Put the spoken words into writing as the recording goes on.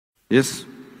Yes?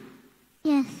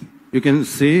 Yes. You can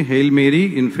say Hail Mary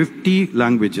in 50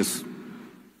 languages.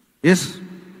 Yes?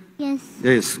 Yes.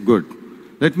 Yes, good.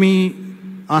 Let me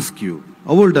ask you,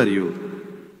 how old are you?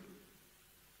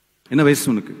 என்ன வயசு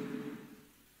உனக்கு?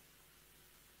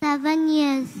 7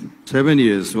 years. 7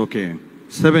 years, okay.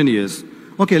 7 years.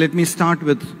 Okay, let me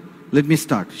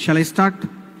start. Shall I start?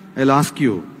 I'll ask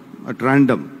you at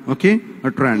random, okay?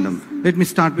 At random. Yes. Let me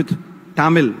start with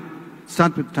Tamil.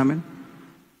 Start with Tamil.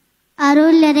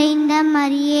 அருள் நிறைந்த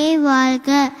மரியே வாழ்க,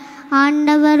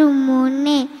 ஆண்டவர்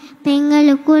உம்முன்னே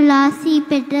பெண்களுக்குள் ஆசி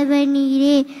பெற்றவர்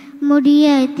நீரே, முடிய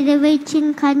திருவயிற்றின்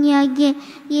கன்னியாகிய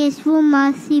இயேசுவும்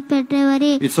ஆசி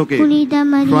பெற்றவரே. புனித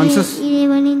மரியே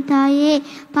இறைவனின் தாயே,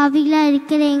 பாவிகளா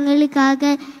இருக்கிற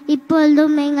எங்களுக்காக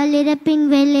இப்பொழுதும் எங்கள் இறப்பின்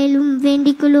வேளையிலும்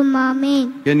வேண்டிக்கொள்ளும். ஆமென்.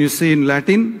 Can you say in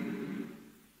Latin?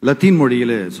 Latin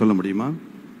மொழியில சொல்ல முடியுமா?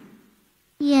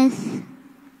 Yes.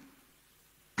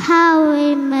 Ave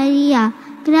Maria,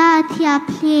 gratia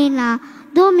plena,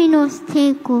 Dominus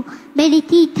tecum,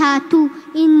 benedicta tu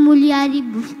in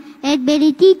mulieribus, et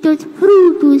benedictus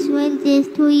fructus ventris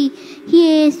tui,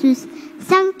 Iesus.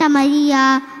 Sancta Maria,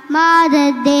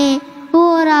 Mater Dei,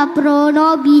 ora pro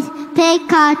nobis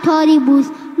peccatoribus,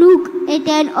 nunc et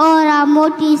in hora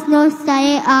mortis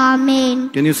nostrae. Amen.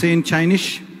 Can you say in Chinese?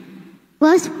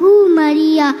 Was Hu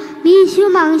Maria, Bishu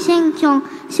Mang Sheng Chong,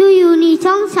 Su Yuni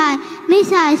Chong Sai,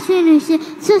 Misa Shunu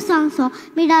Su Sang So,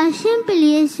 Mida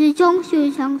Simply Su Chong Su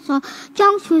Sang So,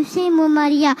 Chong Su Semu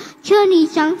Maria, Chuni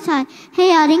Chang Sai,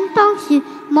 Hearing Tong Su,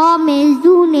 Mome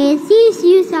Zune, Si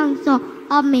Su Sang So.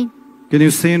 Amen. Can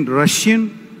you say in Russian?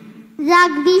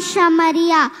 Zagdisha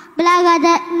Maria,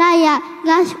 Blagodatnaya,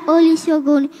 Gash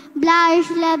Olisogun, Blash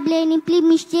Lableni,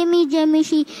 Plimish Jemi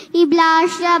Jemishi, I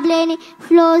Blash Lableni,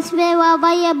 Flows Veva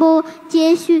Vayabo,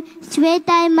 Jesu,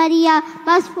 Svetai Maria,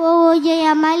 Maspo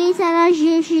Jaya, Malisana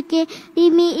Jeshike,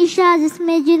 Rimi Ishazis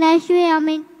Mejuna Shwe.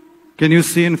 Amen. Can you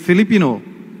say in Filipino?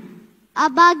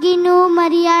 Abagino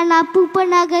Maria,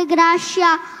 Napupanaga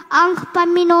Gracia, Ank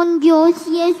Paminon Dios,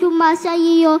 Yesu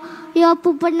Masayo. Yo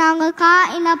pupananga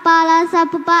ka inapala sa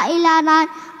papailanan,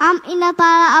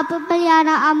 inapala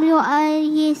apapayana amyo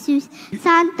Jesus.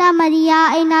 Santa Maria,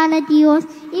 Ina na Diyos,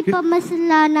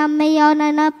 ipamasala mayaw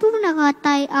na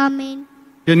punakatay. Amen.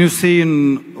 Can you say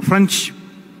in French?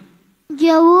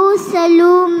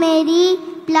 Jerusalem, Mary,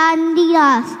 pleine de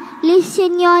grâce, le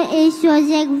Seigneur est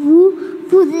avec vous.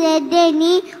 Vous êtes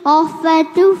bénie, offert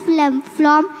tout flamme,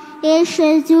 et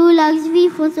Jésus,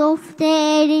 l'ex-vif, vous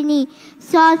offrez béni.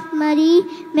 Sainte Marie,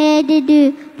 Mère de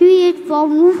Dieu, tu es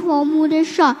formou de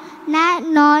chat,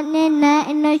 Amen.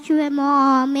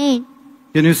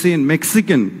 Can you say in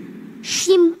Mexican?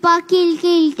 Shimpa kil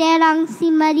terang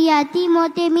si Maria,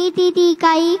 Timote mititi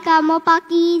kai kamo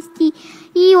pakisti,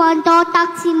 Iwan to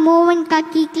taksi mowen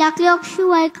kaki klak lok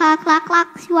shuai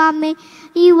klak suame,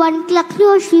 Iwan klak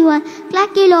lok shuai,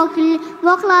 klakilok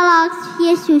voklalak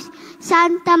Jesus,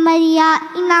 Santa Maria,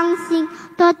 inang sing,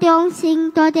 Toteong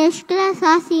sing, totes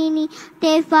klasasini,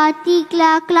 te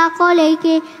fatikla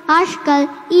klakoleke, ashkal,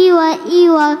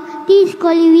 iwa,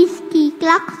 tiskoli whisky,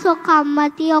 klakso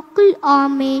kamati okul.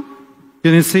 Amen.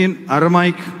 Can you say in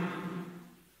Aramaic?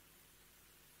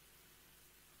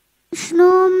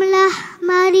 Shnomlah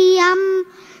Mariam,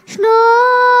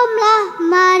 Shnomlah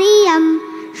Mariam,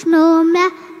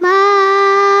 Shnomlah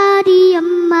Mariam,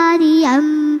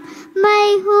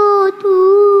 my hotu.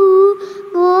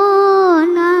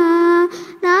 Gona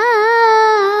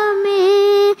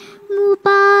name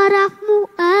mubarak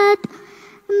muat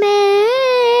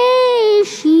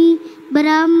meshi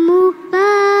bramu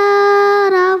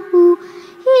barahu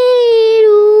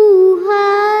hiru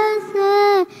hasa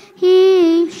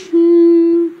hishu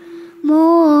mo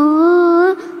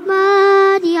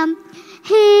Mariam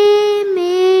he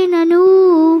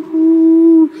menanuhu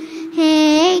he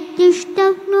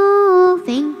kishtak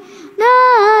noving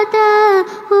nada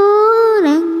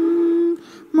orang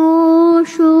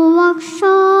moshu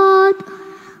wakshot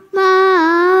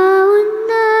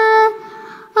mauna.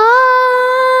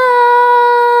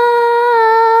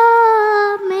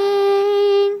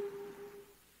 Amen.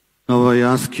 Now I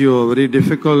ask you a very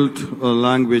difficult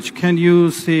language. Can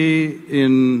you say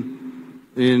in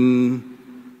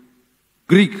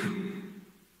Greek?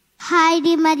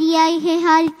 Haide Maria, he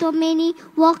haritomeni,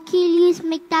 wakilius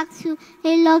mektaxu,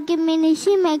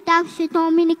 elogemenishi mektaxu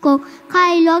dominico,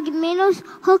 kai logemenos,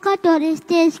 hokatores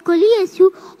tes coliesu,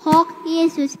 hok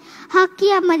Jesus.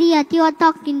 Hakia Maria,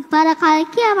 Theotokin,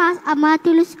 parakalkia mas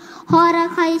amatulus, hora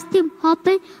kaistim,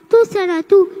 hopen, tu sana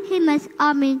tu, himas.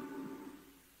 Amen.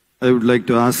 I would like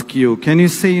to ask you, can you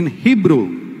say in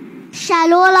Hebrew?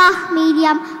 Shalolah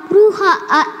Miriam, Ruha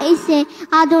Ese,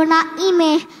 Adona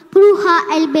Ime, Pruha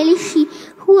el belishi,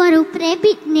 huaru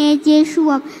prepit ne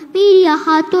jeshuam, miria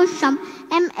hatosham,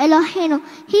 Eloheno,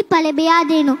 hipale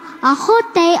beadeno,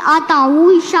 ahote ata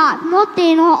uisha,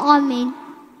 moteno, amen.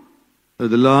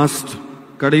 The last,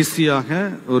 கடைசியாக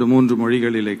ஒரு 3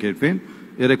 மொழிகளிலே கேட்பேன்.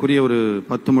 ஏறக்குறைய ஒரு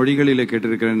 10 மொழிகளிலே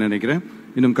கேட்டிருக்கிறேன்னு நினைக்கிறேன்.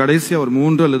 இன்னும் கடைசியா ஒரு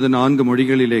 3 அல்லது 4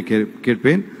 மொழிகளிலே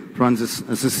கேட்பேன். பிரான்சிஸ்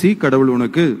அசிசி, கடவுள்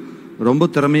உனக்கு ரொம்ப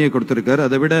திறமையை கொடுத்திருக்கார்.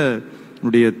 அதை விட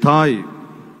உன்னுடைய தாய்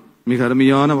மிக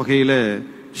அருமையான வகையில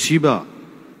ஷீபா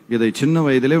இதை சின்ன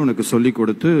வயதிலே உனக்கு சொல்லிக்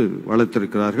கொடுத்து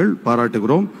வளர்த்திருக்கிறார்கள்.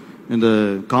 பாராட்டுகிறோம். இந்த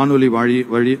காணொலி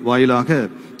வாயிலாக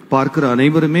பார்க்கிற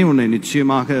அனைவருமே உன்னை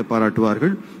நிச்சயமாக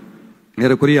பாராட்டுவார்கள்.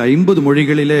 ஏறக்குறைய 50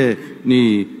 மொழிகளிலே நீ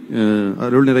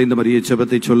அருள் நிறைந்த மரியை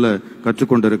ஜெபத்தை சொல்ல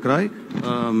கற்றுக்கொண்டிருக்கிறாய்.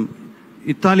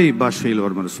 இத்தாலி பாஷையில்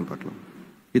ஒரு முறை பார்க்கலாம்.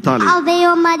 Italy.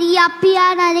 Ave Maria,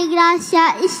 piena di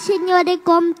grazia, il Signore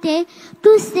con te.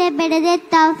 Tu sei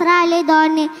benedetta fra le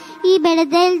donne, e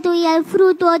benedetto è il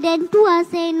frutto del tuo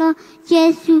seno,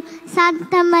 Gesù.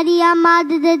 Santa Maria,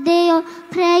 Madre di Dio,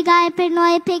 prega per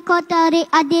noi peccatori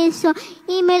adesso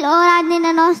e nell'ora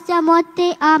della nostra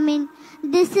morte. Amen.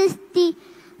 This is the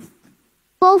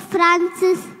Pope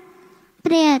Francis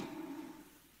prayer.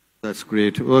 That's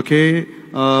great. Okay.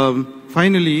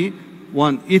 Finally,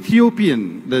 one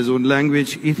Ethiopian. There's one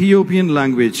language, Ethiopian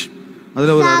language.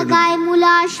 Sagai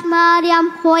mulash Mariam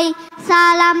hoy,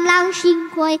 salam lang shing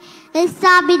hoy,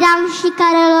 sabidang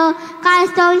shikaralo,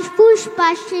 kaston push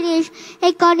pashirish,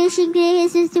 ekonishing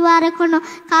Jesus tuarakono,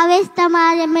 kavesta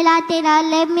mare melatena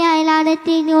lemia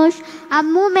ilaretinios,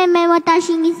 amu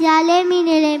memotashing is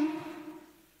aleminelem.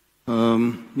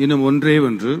 இன்னும் ஒன்றே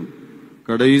ஒன்று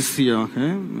கடைசியாக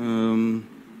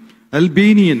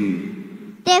Albanian.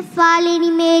 Te faleni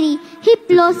Mary,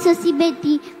 hiplosa si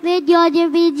beti, vedioge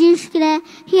vigiskre,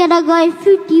 hieragoi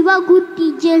frutti vagutti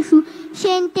Gesù,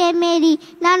 scente Mary,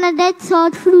 nana det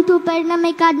sort frutto per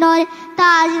name cadore,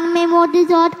 tagen me mote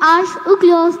sort ash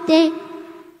uglioste.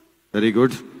 Very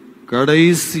good.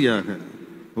 கடைசியாக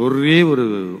ஒரே ஒரு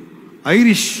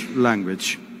Irish language.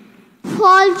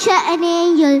 Falcha an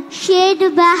angel, shade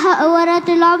baha over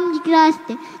the long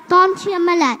graste. Tontia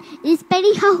malat is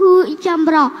periha hu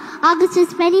chambra, August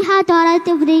is periha dora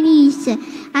to Brenis,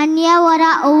 and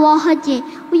Yawara Owahaje,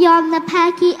 we on the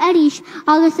Paki Arish,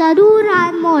 August Arura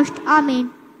most. Amen.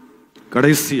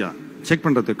 கடைசியா check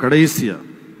பண்றது கடைசியா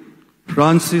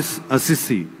Francis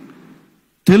Assisi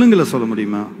தெலுங்குல சொல்ல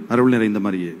முடியுமா? அருள் நிறைந்த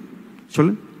மரியே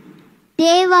சொல்லு.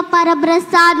 Deva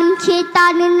parabrasadam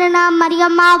chetanindana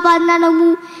Mariamma vandanamu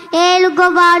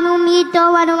elugavanu meeto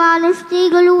vanavanu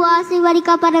stigulu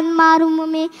asivarika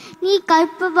paranmarumme nee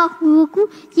kalpavaku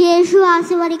Yesu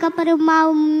asivarika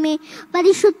paranmarumme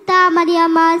parishutta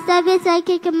Mariamma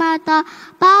sarvesakike mata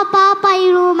papa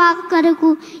pairuma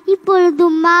karaku ippoludhu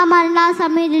ma marana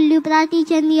samayillu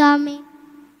pratichandi. Amen.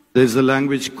 There is a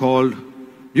language called,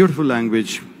 beautiful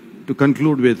language to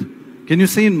conclude with. Can you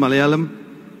say in Malayalam?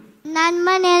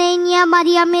 நன்ம நிறைய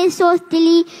மரியமே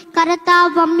சோஸ்திலி கரத்தா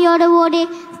வம்யோடவோடு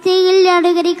ஸ்திரீயில்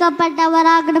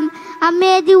அனுகரிக்கப்பட்டவராகணும்.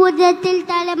 அம்மேதி உதயத்தில்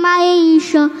தலைமாய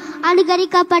ஈஷோ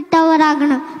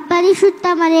அனுகரிக்கப்பட்டவராகணும்.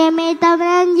 பரிசுத்த மரியமே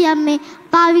தமிழஞ்சி அம்மே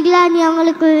பாவிகளான்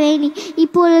எங்களுக்கு வேணி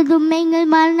இப்பொழுதும் எங்கள்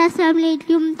மரண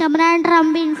சமயத்திலும் தமிழன்ற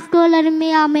அம்பின்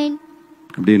ஸ்டோலருமே. ஆமேன்.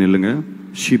 அப்படியே நில்லுங்க.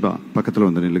 ஷீபா பக்கத்தில்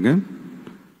வந்து நில்லுங்க.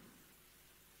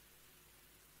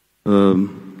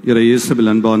 இயேசுவில்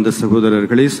அன்பார்ந்த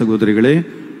சகோதரர்களே சகோதரிகளே,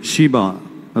 ஷீபா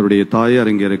அவருடைய தாயார்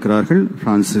இங்கே இருக்கிறார்கள்.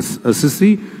 பிரான்சிஸ் அசிசி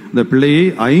இந்த பிள்ளையை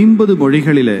 50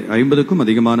 மொழிகளிலே 50க்கும்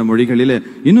அதிகமான மொழிகளிலே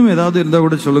இன்னும் ஏதாவது இருந்தா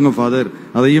கூட சொல்லுங்க ஃபாதர்,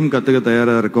 அதையும் கத்துக்க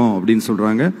தயாரா இருக்கும் அப்படின்னு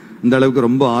சொல்றாங்க. இந்த அளவுக்கு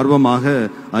ரொம்ப ஆர்வமாக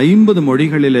 50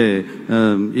 மொழிகளிலே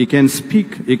you can speak,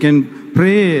 you can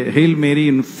pray Hail Mary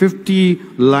in 50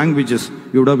 languages.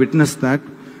 You would have witnessed that.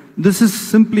 This is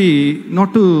simply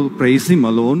not to praise him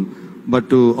alone, but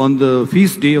on the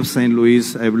feast day of Saint Louis,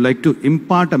 I would like to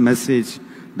impart a message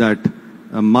that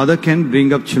a mother can bring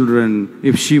up children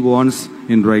if she wants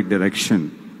in right direction.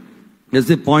 That's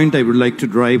the point I would like to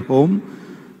drive home.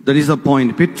 That is a point.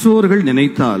 பெற்றோர்கள்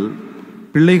நினைத்தால்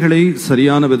பிள்ளைகளை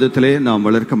சரியான விதத்திலே நாம்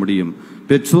வளர்க்க முடியும்.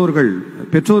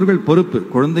 பெற்றோர்கள் பொறுப்பு.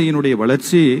 குழந்தையினுடைய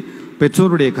வளர்ச்சி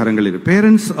பெற்றோருடைய கரங்களில்.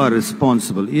 Parents are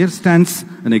responsible. Here stands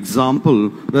an example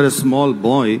where a small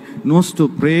boy knows to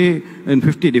pray in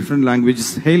 50 different languages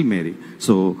Hail Mary.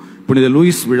 So புனித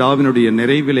லூயிஸ் விழாவினுடைய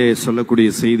நிறைவிலே சொல்லக்கூடிய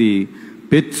செய்தி,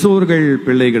 பெற்றோர்கள்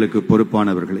பிள்ளைகளுக்கு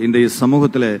பொறுப்பானவர்கள். இன்றைய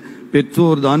சமூகத்தில்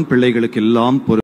பெற்றோர் தான் பிள்ளைகளுக்கு எல்லாம் பொறுப்பு.